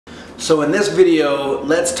So in this video,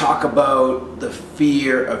 let's talk about the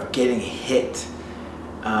fear of getting hit.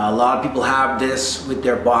 A lot of people have this with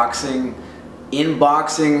their boxing. In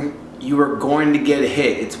boxing, you are going to get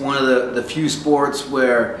hit. It's one of the few sports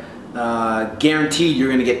where guaranteed you're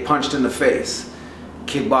going to get punched in the face.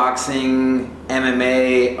 Kickboxing,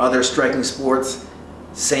 MMA, other striking sports,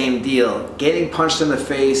 same deal. Getting punched in the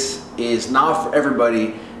face is not for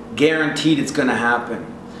everybody. Guaranteed it's going to happen.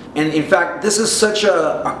 And in fact, this is such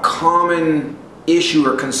a common issue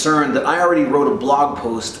or concern that I already wrote a blog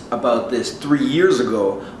post about this 3 years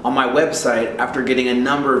ago on my website after getting a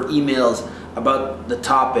number of emails about the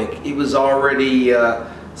topic. It was already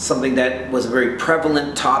something that was a very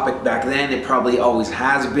prevalent topic back then. It probably always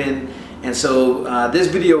has been. And so this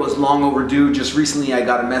video was long overdue. Just recently I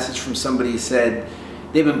got a message from somebody who said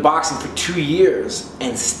they've been boxing for 2 years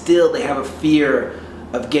and still they have a fear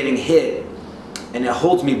of getting hit. And it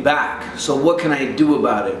holds me back. So what can I do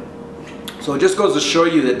about it? So it just goes to show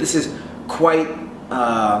you that this is quite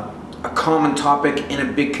a common topic and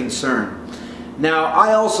a big concern. Now,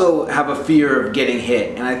 I also have a fear of getting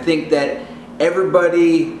hit, and I think that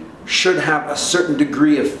everybody should have a certain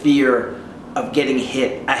degree of fear of getting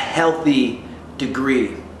hit, a healthy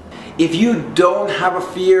degree. If you don't have a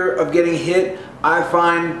fear of getting hit, I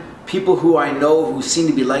find people who I know who seem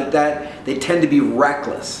to be like that, they tend to be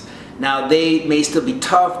reckless. Now, they may still be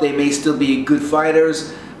tough, they may still be good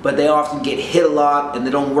fighters, but they often get hit a lot and they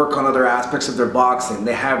don't work on other aspects of their boxing.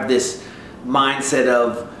 They have this mindset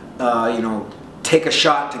of, you know, take a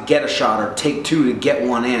shot to get a shot or take two to get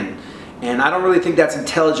one in. And I don't really think that's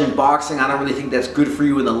intelligent boxing. I don't really think that's good for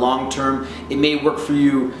you in the long term. It may work for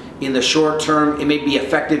you in the short term. It may be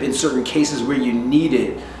effective in certain cases where you need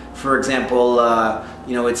it. For example,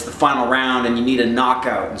 you know, it's the final round and you need a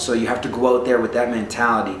knockout, and so you have to go out there with that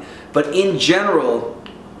mentality. But in general,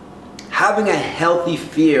 having a healthy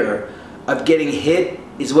fear of getting hit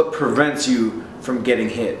is what prevents you from getting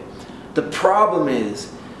hit. The problem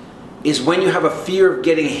is when you have a fear of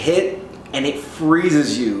getting hit and it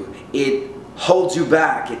freezes you, it holds you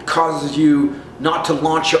back, it causes you not to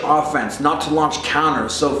launch your offense, not to launch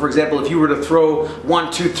counters. So for example, if you were to throw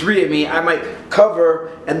 1, 2, 3 at me, I might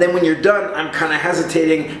cover, and then when you're done, I'm kind of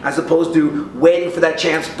hesitating as opposed to waiting for that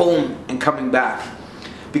chance, boom, and coming back.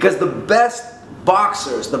 Because the best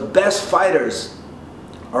boxers, the best fighters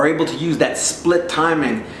are able to use that split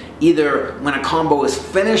timing either when a combo is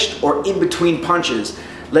finished or in between punches.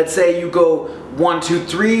 Let's say you go 1, 2,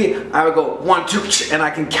 3, I would go 1, 2, and I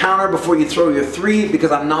can counter before you throw your 3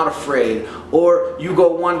 because I'm not afraid. Or you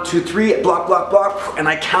go 1, 2, 3, block, block, block, and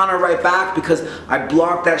I counter right back because I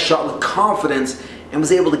blocked that shot with confidence and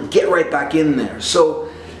was able to get right back in there. So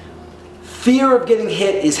fear of getting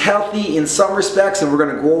hit is healthy in some respects, and we're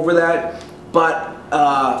going to go over that.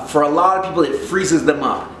 But for a lot of people, it freezes them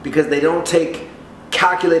up because they don't take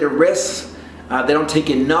calculated risks. They don't take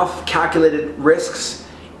enough calculated risks.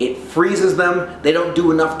 It freezes them. They don't do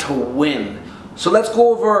enough to win. So let's go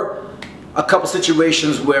over a couple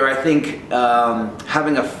situations where I think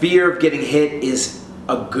having a fear of getting hit is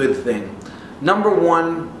a good thing. Number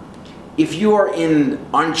one, if you are in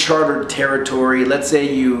uncharted territory, let's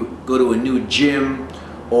say you go to a new gym,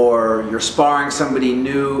 or you're sparring somebody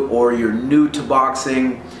new, or you're new to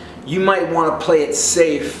boxing, you might want to play it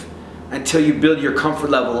safe until you build your comfort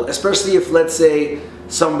level, especially if, let's say,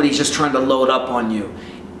 somebody's just trying to load up on you.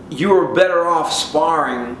 You are better off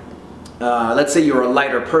sparring, let's say you're a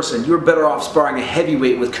lighter person, you're better off sparring a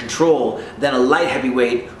heavyweight with control than a light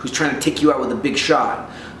heavyweight who's trying to take you out with a big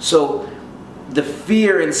shot. So the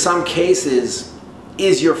fear in some cases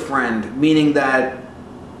is your friend, meaning that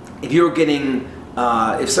if you're getting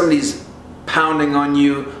if somebody's pounding on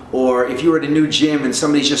you, or if you're at a new gym and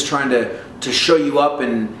somebody's just trying to show you up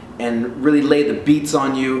and really lay the beats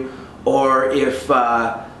on you, or if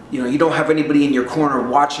you know, you don't have anybody in your corner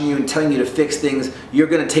watching you and telling you to fix things, you're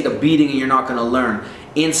going to take a beating and you're not going to learn.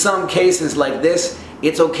 In some cases like this,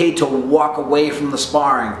 it's okay to walk away from the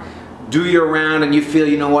sparring. Do your round and you feel,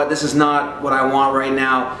 you know what, this is not what I want right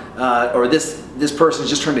now, or this person's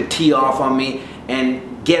just trying to tee off on me, and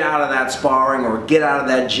get out of that sparring or get out of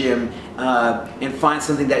that gym and find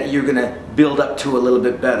something that you're going to build up to a little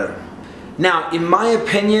bit better. Now, in my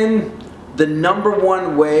opinion, the number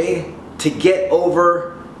one way to get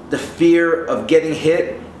over the fear of getting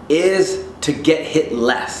hit is to get hit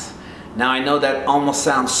less. Now, I know that almost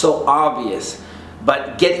sounds so obvious,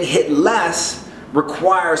 but getting hit less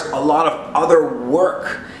requires a lot of other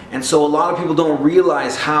work. And so a lot of people don't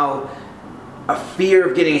realize how a fear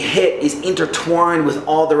of getting hit is intertwined with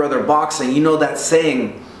all their other boxing. You know that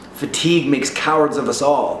saying, fatigue makes cowards of us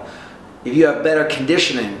all. If you have better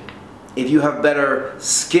conditioning, if you have better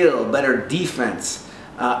skill, better defense,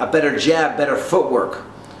 a better jab, better footwork,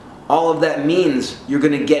 all of that means you're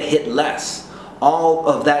going to get hit less. All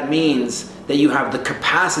of that means that you have the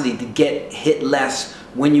capacity to get hit less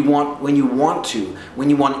when you want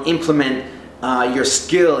to implement your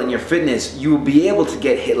skill and your fitness. You will be able to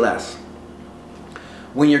get hit less.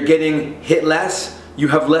 When you're getting hit less, you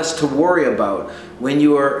have less to worry about. When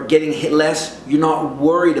you are getting hit less, you're not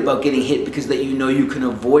worried about getting hit because that you know you can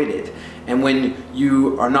avoid it. And when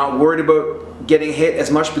you are not worried about getting hit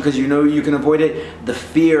as much because you know you can avoid it, the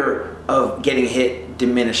fear of getting hit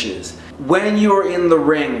diminishes. When you're in the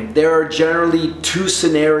ring, there are generally two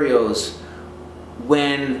scenarios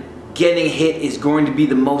when getting hit is going to be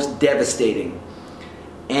the most devastating.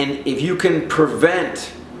 And if you can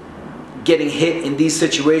prevent getting hit in these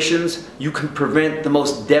situations, you can prevent the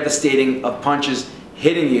most devastating of punches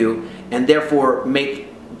hitting you, and therefore make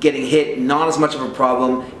getting hit not as much of a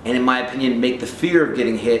problem, and in my opinion make the fear of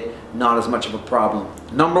getting hit not as much of a problem.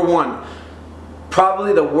 Number one,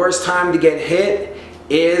 probably the worst time to get hit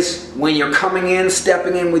is when you're coming in,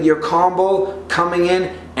 stepping in with your combo, coming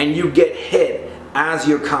in, and you get hit as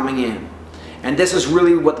you're coming in. And this is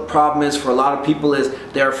really what the problem is for a lot of people, is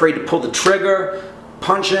they're afraid to pull the trigger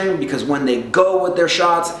punching, because when they go with their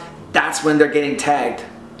shots, that's when they're getting tagged.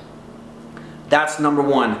 That's number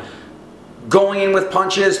one. Going in with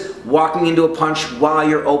punches, walking into a punch while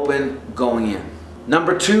you're open, going in.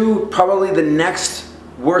 Number two, probably the next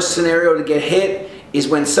worst scenario to get hit is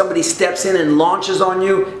when somebody steps in and launches on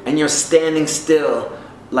you and you're standing still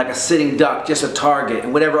like a sitting duck, just a target,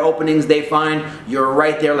 and whatever openings they find, you're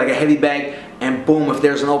right there like a heavy bag, and boom, if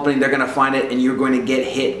there's an opening, they're gonna find it and you're going to get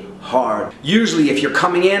hit hard. Usually if you're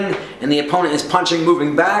coming in and the opponent is punching,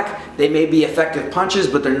 moving back, they may be effective punches,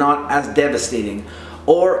 but they're not as devastating.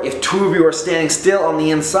 Or if two of you are standing still on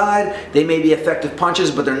the inside, they may be effective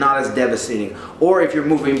punches, but they're not as devastating. Or if you're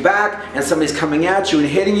moving back and somebody's coming at you and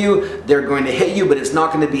hitting you, they're going to hit you, but it's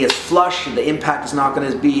not going to be as flush, the impact is not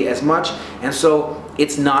going to be as much, and so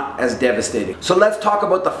it's not as devastating. So let's talk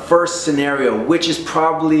about the first scenario, which is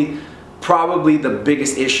probably the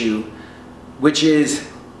biggest issue, which is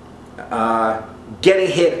getting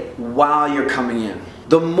hit while you're coming in.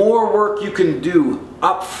 The more work you can do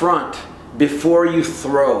up front before you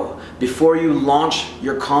throw, before you launch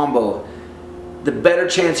your combo, the better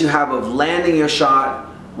chance you have of landing your shot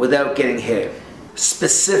without getting hit.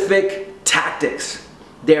 Specific tactics.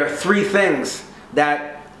 There are three things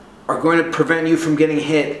that are going to prevent you from getting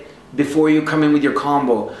hit before you come in with your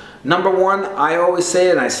combo. Number one, I always say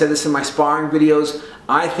it, and I said this in my sparring videos,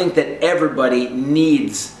 I think that everybody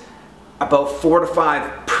needs about 4 to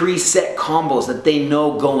 5 preset combos that they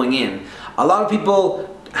know going in. A lot of people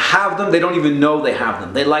have them, they don't even know they have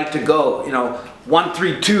them. They like to go,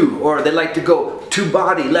 1-3-2, or they like to go 2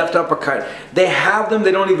 body, left uppercut. They have them,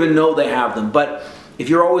 they don't even know they have them. But if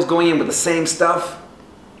you're always going in with the same stuff,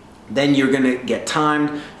 then you're gonna get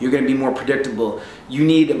timed, you're gonna be more predictable. You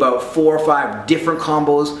need about 4 or 5 different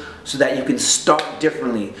combos so that you can start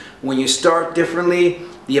differently. When you start differently,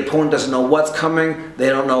 the opponent doesn't know what's coming, they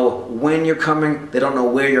don't know when you're coming, they don't know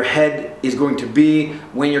where your head is going to be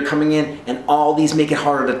when you're coming in, and all these make it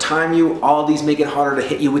harder to time you, all these make it harder to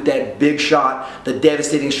hit you with that big shot, the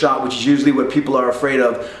devastating shot, which is usually what people are afraid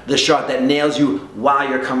of, the shot that nails you while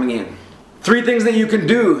you're coming in. 3 things that you can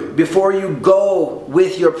do before you go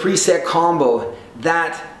with your preset combo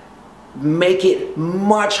that make it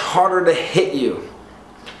much harder to hit you.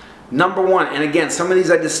 Number one, and again, some of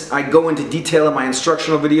these I go into detail in my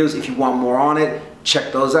instructional videos. If you want more on it,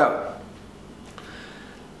 check those out.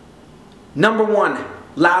 Number one,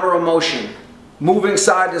 lateral motion, moving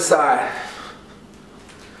side to side.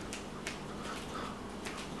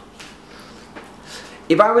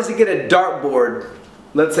 If I was to get a dartboard,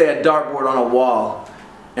 let's say a dartboard on a wall,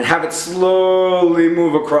 and have it slowly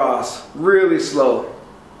move across, really slow,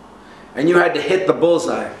 and you had to hit the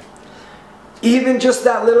bullseye, even just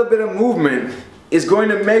that little bit of movement is going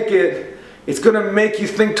to make you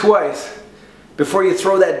think twice before you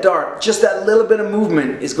throw that dart. Just that little bit of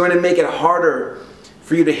movement is going to make it harder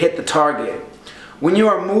for you to hit the target. When you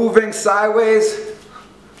are moving sideways,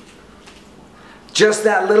 just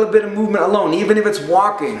that little bit of movement alone, even if it's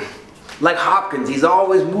walking, like Hopkins, he's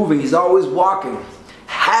always moving, he's always walking.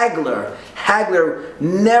 Hagler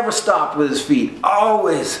never stopped with his feet,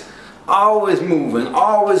 always moving,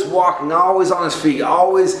 always walking, always on his feet,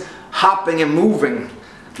 always hopping and moving.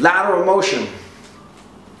 Lateral motion.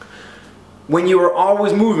 When you are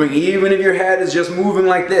always moving, even if your head is just moving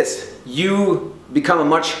like this, you become a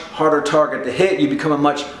much harder target to hit, you become a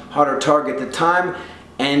much harder target to time,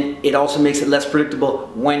 and it also makes it less predictable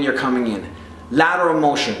when you're coming in. Lateral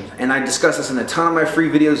motion, and I discuss this in a ton of my free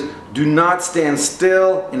videos. Do not stand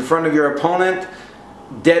still in front of your opponent,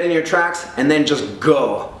 dead in your tracks, and then just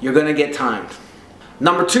go. You're gonna get timed.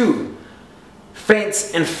 Number 2,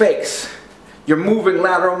 feints and fakes. You're moving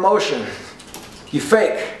lateral motion. You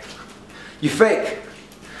fake. You fake.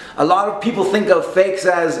 A lot of people think of fakes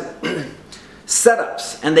as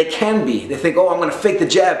setups, and they can be. They think, oh, I'm gonna fake the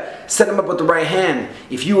jab, set him up with the right hand.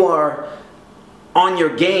 If you are on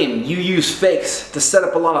your game, you use fakes to set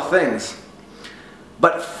up a lot of things.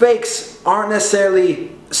 But fakes aren't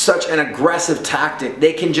necessarily such an aggressive tactic.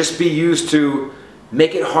 They can just be used to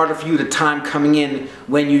make it harder for you to time coming in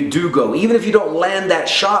when you do go. Even if you don't land that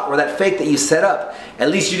shot or that fake that you set up, at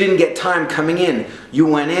least you didn't get time coming in. You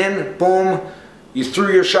went in, boom, you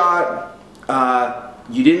threw your shot,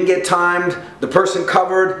 you didn't get timed, the person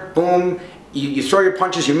covered, boom, you throw your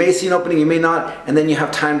punches, you may see an opening, you may not, and then you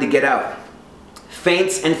have time to get out.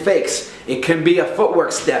 Feints and fakes. It can be a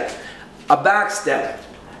footwork step, a back step,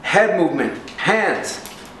 head movement, hands,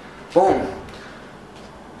 boom.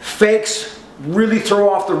 Fakes really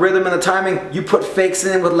throw off the rhythm and the timing. You put fakes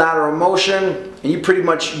in with lateral motion, and you pretty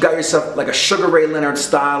much got yourself like a Sugar Ray Leonard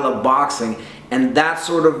style of boxing. And that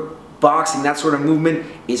sort of boxing, that sort of movement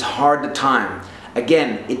is hard to time.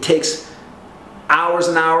 Again, it takes hours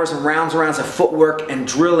and hours and rounds of footwork and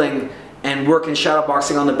drilling and working shadow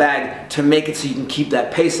boxing on the bag to make it so you can keep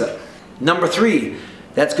that pace up. Number 3,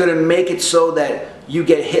 that's going to make it so that you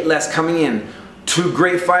get hit less coming in. 2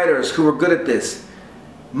 great fighters who are good at this.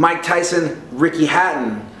 Mike Tyson, Ricky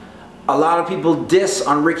Hatton. A lot of people diss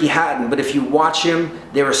on Ricky Hatton, but if you watch him,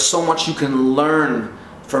 there is so much you can learn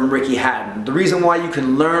from Ricky Hatton. The reason why you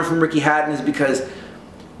can learn from Ricky Hatton is because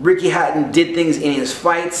Ricky Hatton did things in his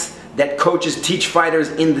fights that coaches teach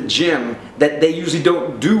fighters in the gym that they usually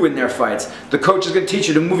don't do in their fights. The coach is going to teach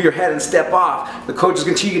you to move your head and step off. The coach is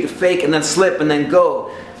going to teach you to fake and then slip and then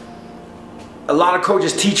go. A lot of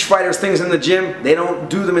coaches teach fighters things in the gym, they don't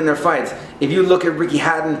do them in their fights. If you look at Ricky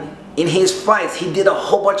Hatton, in his fights, he did a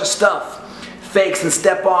whole bunch of stuff. Fakes and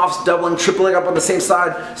step-offs, doubling, tripling up on the same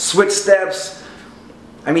side, switch steps.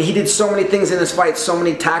 I mean, he did so many things in his fights, so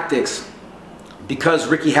many tactics. Because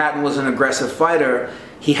Ricky Hatton was an aggressive fighter,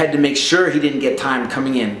 he had to make sure he didn't get time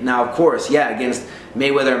coming in. Now, of course, yeah, against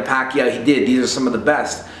Mayweather and Pacquiao, he did. These are some of the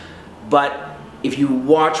best. But if you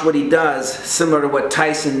watch what he does, similar to what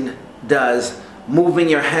Tyson does, moving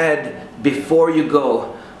your head before you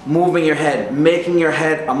go, moving your head, making your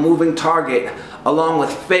head a moving target, along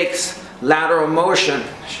with fakes, lateral motion,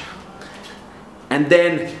 and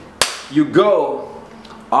then you go,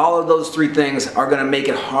 all of those 3 things are going to make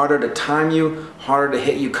it harder to time you, harder to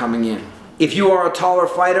hit you coming in. If you are a taller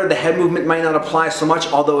fighter, the head movement might not apply so much,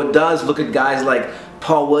 although it does. Look at guys like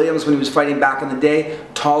Paul Williams when he was fighting back in the day.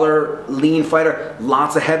 Taller, lean fighter,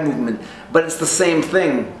 lots of head movement. But it's the same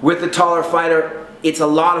thing. With the taller fighter, it's a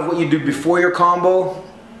lot of what you do before your combo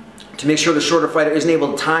to make sure the shorter fighter isn't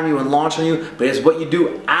able to time you and launch on you, but it's what you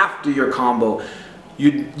do after your combo.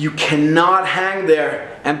 You cannot hang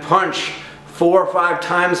there and punch 4 or 5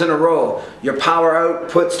 times in a row. Your power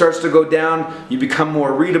output starts to go down, you become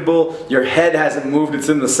more readable, your head hasn't moved, it's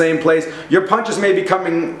in the same place. Your punches may be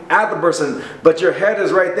coming at the person, but your head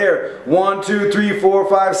is right there. 1, 2, 3, 4,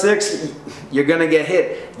 5, 6, you're gonna get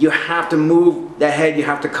hit. You have to move the head, you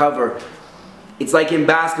have to cover. It's like in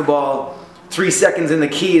basketball, 3 seconds in the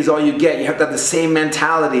key is all you get. You have to have the same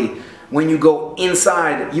mentality. When you go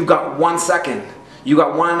inside, you've got 1 second. You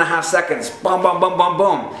got 1.5 seconds, boom, boom, boom, boom,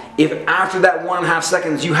 boom. If after that 1.5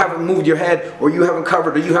 seconds you haven't moved your head, or you haven't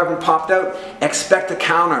covered, or you haven't popped out, expect a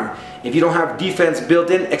counter. If you don't have defense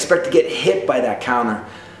built in, expect to get hit by that counter.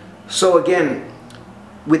 So again,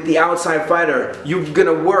 with the outside fighter, you're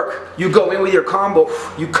gonna work. You go in with your combo,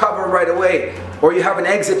 you cover right away, or you have an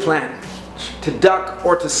exit plan to duck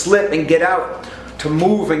or to slip and get out, to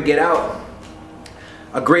move and get out.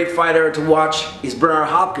 A great fighter to watch is Bernard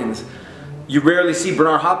Hopkins. You rarely see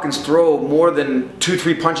Bernard Hopkins throw more than 2,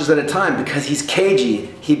 3 punches at a time because he's cagey.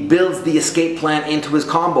 He builds the escape plan into his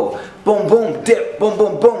combo. Boom, boom, dip, boom,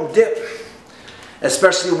 boom, boom, dip.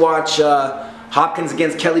 Especially watch Hopkins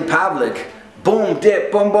against Kelly Pavlik. Boom,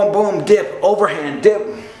 dip, boom, boom, boom, dip, overhand,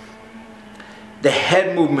 dip. The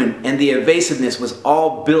head movement and the evasiveness was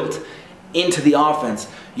all built into the offense.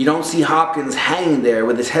 You don't see Hopkins hanging there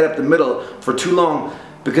with his head up the middle for too long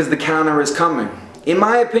because the counter is coming. In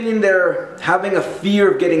my opinion, having a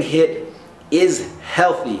fear of getting hit is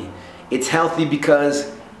healthy. It's healthy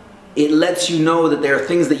because it lets you know that there are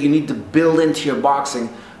things that you need to build into your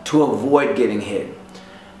boxing to avoid getting hit.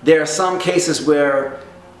 There are some cases where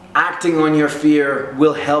acting on your fear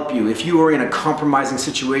will help you. If you are in a compromising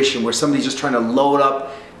situation where somebody's just trying to load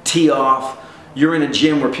up, tee off, you're in a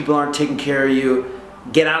gym where people aren't taking care of you,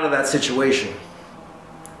 get out of that situation.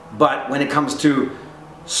 But when it comes to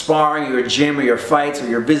sparring, or your gym, or your fights, or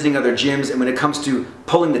you're visiting other gyms, and when it comes to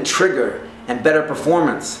pulling the trigger and better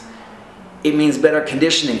performance, it means better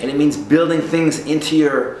conditioning, and it means building things into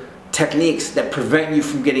your techniques that prevent you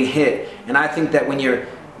from getting hit. And I think that when you're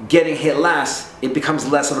getting hit less, it becomes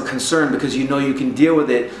less of a concern because you know you can deal with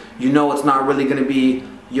it. You know it's not really going to be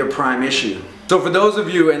your prime issue. So for those of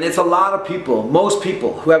you, and it's a lot of people, most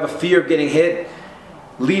people who have a fear of getting hit,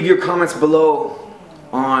 leave your comments below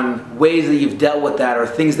on ways that you've dealt with that or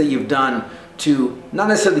things that you've done to not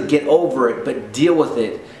necessarily get over it, but deal with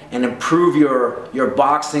it and improve your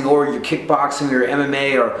boxing or your kickboxing or your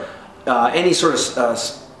MMA or any sort of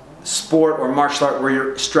sport or martial art where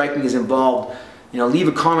your striking is involved. You know, leave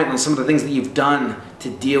a comment on some of the things that you've done to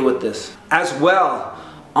deal with this. As well,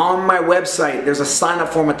 on my website, there's a sign-up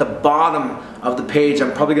form at the bottom of the page.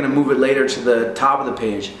 I'm probably going to move it later to the top of the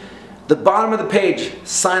page. The bottom of the page,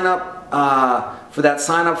 sign up for that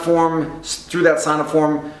sign-up form. Through that sign-up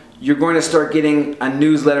form, you're going to start getting a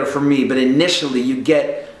newsletter from me. But initially, you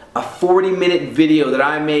get a 40-minute video that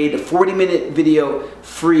I made, a 40-minute video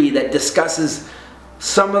free that discusses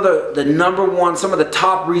some of some of the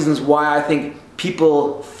top reasons why I think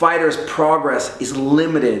fighters' progress is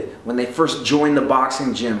limited when they first join the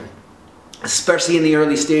boxing gym, especially in the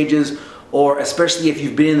early stages, or especially if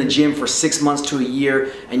you've been in the gym for 6 months to a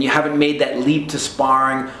year and you haven't made that leap to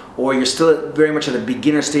sparring, or you're still very much at the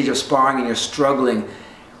beginner stage of sparring and you're struggling.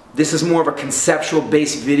 This is more of a conceptual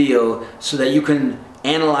based video so that you can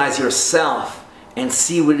analyze yourself and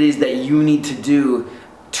see what it is that you need to do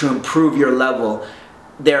to improve your level.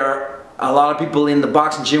 There are a lot of people in the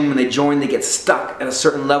boxing gym, when they join, they get stuck at a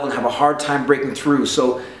certain level and have a hard time breaking through.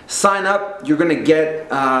 So sign up. You're going to get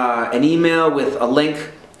an email with a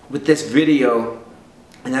link with this video,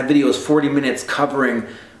 and that video is 40 minutes covering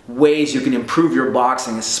ways you can improve your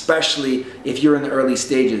boxing, especially if you're in the early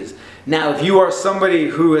stages. Now, if you are somebody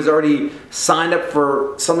who has already signed up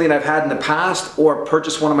for something that I've had in the past or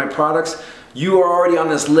purchased one of my products, you are already on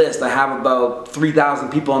this list. I have about 3,000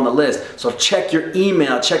 people on the list. So check your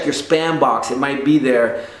email, check your spam box. It might be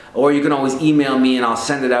there. Or you can always email me and I'll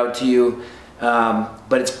send it out to you.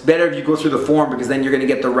 But it's better if you go through the form, because then you're going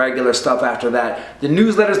to get the regular stuff after that. The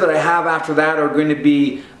newsletters that I have after that are going to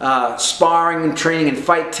be sparring and training and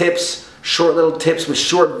fight tips, short little tips with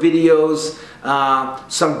short videos,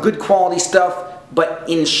 some good quality stuff, but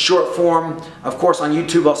in short form. Of course, on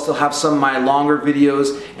YouTube, I'll still have some of my longer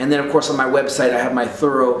videos. And then, of course, on my website, I have my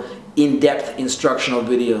thorough, in-depth instructional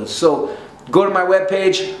videos. So go to my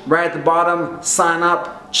webpage, right at the bottom, sign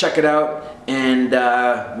up, check it out, and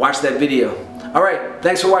watch that video. All right,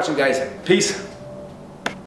 thanks for watching, guys. Peace.